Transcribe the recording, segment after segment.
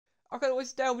I could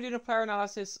always delve into a player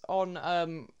analysis on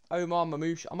Omar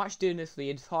Marmoush. I'm actually doing this for the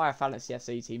entire Fantasy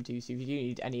FC team too, so if you do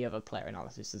need any other player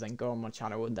analysis, then go on my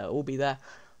channel and they'll all be there.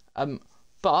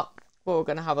 But what we're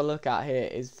going to have a look at here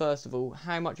is, first of all,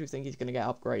 how much we think he's going to get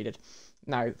upgraded.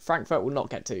 Now, Frankfurt will not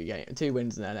get two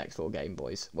wins in their next 4 game,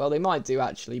 boys. Well, they might do,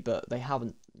 actually, but they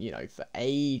haven't, for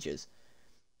ages.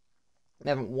 They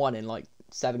haven't won in,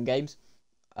 7 games.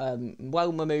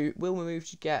 Will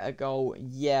Mamouche get a goal?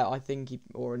 Yeah, I think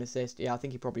or an assist. Yeah, I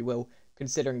think he probably will,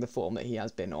 considering the form that he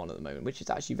has been on at the moment, which is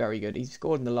actually very good. He's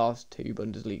scored in the last 2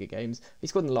 Bundesliga games. He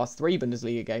scored in the last 3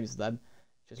 Bundesliga games of them.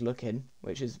 Just looking,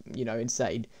 which is,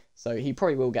 insane. So he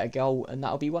probably will get a goal, and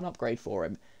that'll be one upgrade for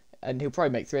him. And he'll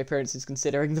probably make 3 appearances,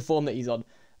 considering the form that he's on.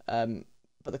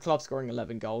 But the club scoring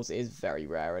 11 goals is very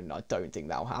rare, and I don't think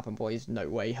that'll happen, boys. No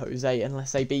way, Jose,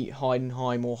 unless they beat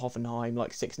Heidenheim or Hoffenheim,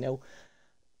 6-0.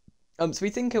 So we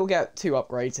think he'll get 2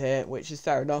 upgrades here, which is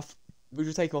fair enough. Which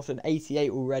will take off an 88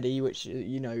 already, which,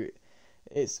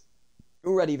 it's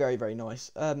already very, very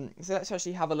nice. So let's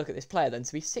actually have a look at this player then.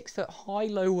 So he's 6 foot high,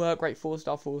 low work rate,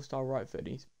 4-star right foot.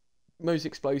 He's most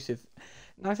explosive.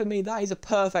 Now for me, that is a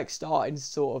perfect start in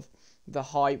sort of the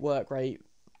height, work rate,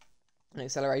 and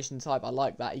acceleration type. I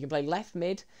like that. He can play left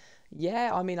mid.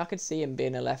 Yeah, I mean, I could see him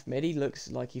being a left mid. He looks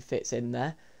like he fits in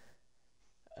there.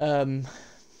 And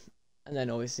then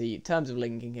obviously, in terms of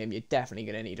linking him, you're definitely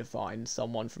going to need to find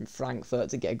someone from Frankfurt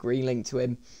to get a green link to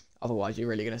him. Otherwise, you're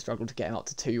really going to struggle to get him up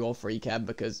to 2 or 3 chem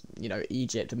because,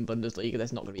 Egypt and Bundesliga,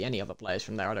 there's not going to be any other players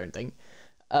from there, I don't think.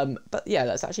 But yeah,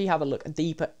 let's actually have a look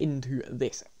deeper into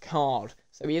this card.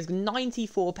 So he has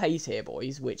 94 pace here,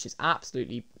 boys, which is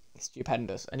absolutely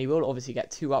stupendous. And he will obviously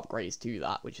get 2 upgrades to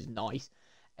that, which is nice.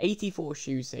 84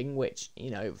 shooting, which,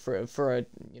 for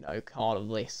a card of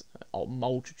this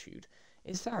multitude,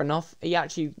 is fair enough. He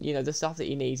actually, the stuff that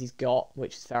he needs he's got,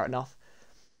 which is fair enough.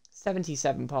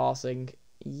 77 passing.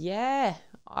 Yeah,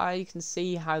 I can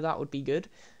see how that would be good.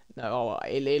 No,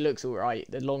 it looks alright.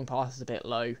 The long pass is a bit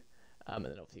low. And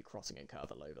then obviously crossing and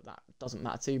curve are low, but that doesn't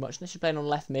matter too much unless you're playing on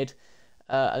left mid.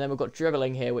 And then we've got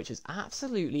dribbling here, which is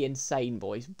absolutely insane,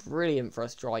 boys. Brilliant for a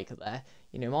striker there.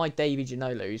 My Davy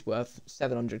Ginolo, who's worth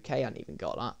 700k, hadn't even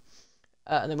got that.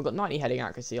 And then we've got 90 heading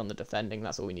accuracy on the defending.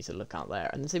 That's all we need to look at there.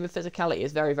 And the same with physicality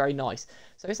is very, very nice.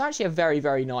 So it's actually a very,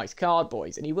 very nice card,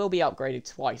 boys. And he will be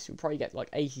upgraded twice. We'll probably get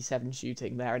 87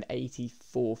 shooting there and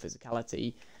 84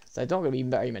 physicality. So not going to be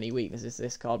very many weaknesses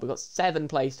this card. We've got 7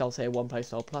 playstyles here, 1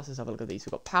 playstyle plus. Let's have a look at these.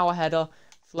 We've got power header,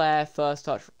 flare, first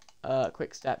touch,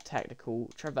 quick step, technical,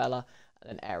 trivela, and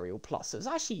then aerial plus. So it's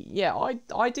actually, yeah,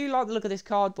 I do like the look of this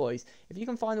card, boys. If you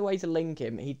can find a way to link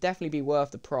him, he'd definitely be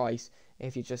worth the price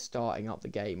if you're just starting up the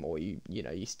game, or you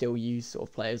still use sort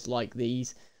of players like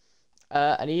these.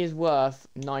 And he is worth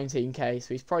 19k,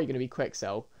 so he's probably going to be quick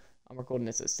sell. I'm recording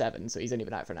this at 7, so he's only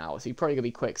been out for an hour, so he's probably going to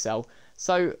be quick sell.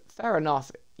 So fair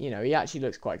enough, he actually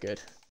looks quite good.